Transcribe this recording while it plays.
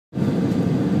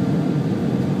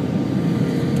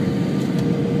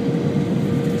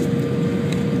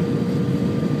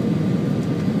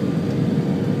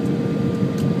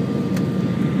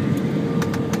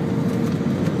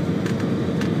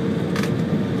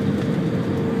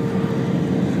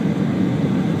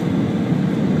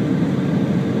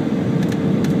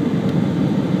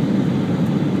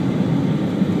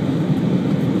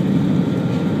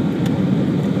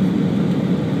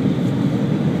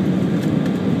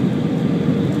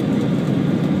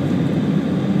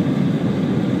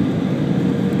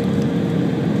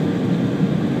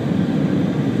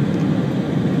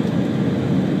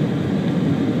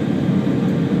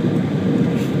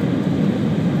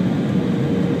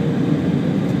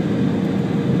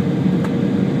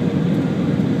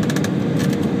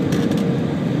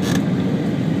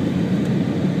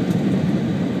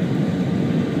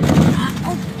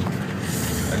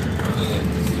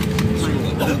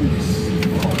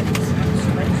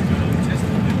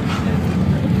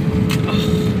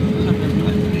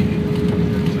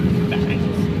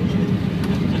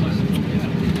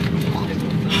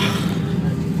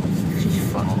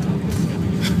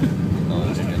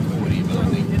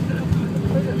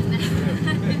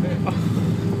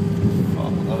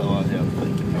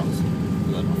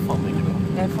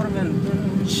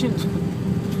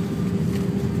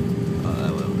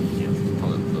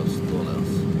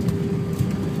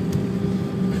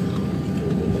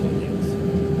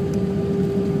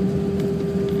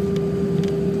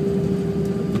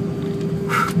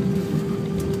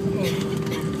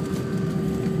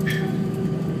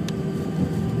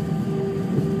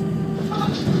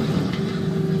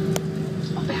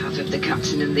The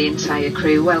captain and the entire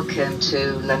crew, welcome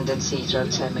to London Heathrow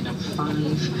Terminal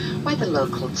 5, where the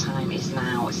local time is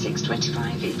now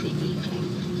 6:25 in the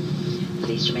evening.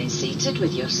 Please remain seated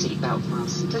with your seatbelt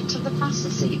fastened until the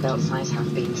fasten seatbelt signs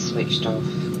have been switched off.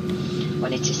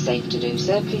 When it is safe to do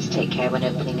so, please take care when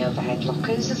opening overhead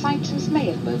lockers, as items may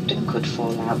have moved and could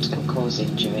fall out and cause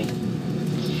injury.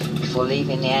 Before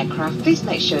leaving the aircraft, please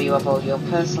make sure you have all your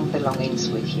personal belongings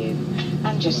with you.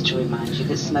 And just to remind you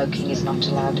that smoking is not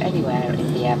allowed anywhere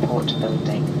in the airport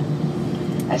building.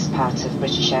 As part of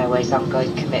British Airways'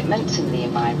 ongoing commitment to the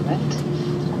environment,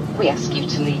 we ask you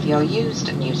to leave your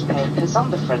used newspapers on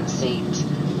the front seat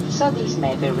so these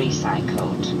may be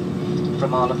recycled.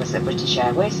 From all of us at British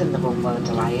Airways and the One World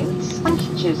Alliance, thank you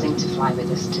for choosing to fly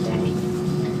with us today.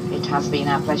 It has been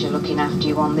our pleasure looking after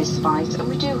you on this flight, and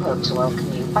we do hope to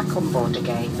welcome you back on board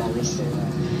again very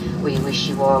soon. We wish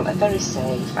you all a very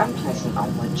safe and pleasant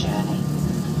onward journey.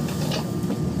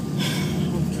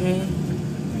 Okay,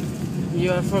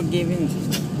 you are forgiven.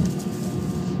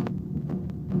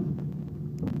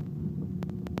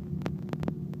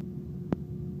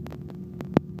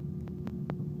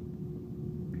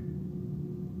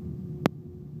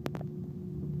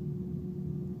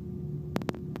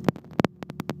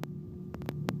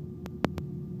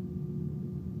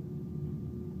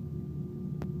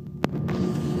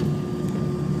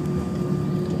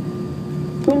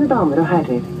 Mine damer og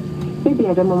herrer, vi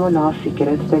ber dem om å la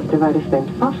sikkerhetsbeltet være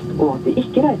spent fast, og at de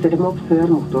ikke reiser dem opp før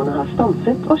motorene har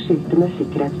stanset og skiltet med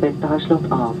sikkerhetsbeltet har slått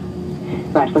av.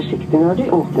 Vær forsiktig når de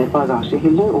åpner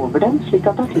bagasjehyllen over dem, slik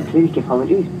at artikler ikke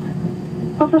faller ut.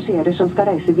 Passasjerer som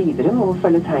skal reise videre må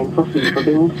følge tegn på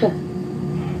flyforbindelse.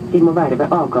 De må være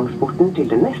ved avgangsporten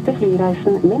til den neste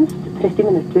flyreisen minst 30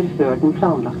 minutter før den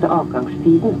planlagte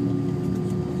avgangstiden.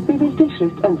 Vi vil til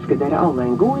slutt ønske dere alle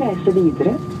en god reise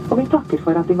videre, og vi takker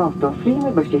for at de valgte å fly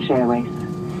med British Airways.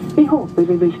 Vi håper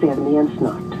vi vil se dem igjen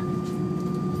snart.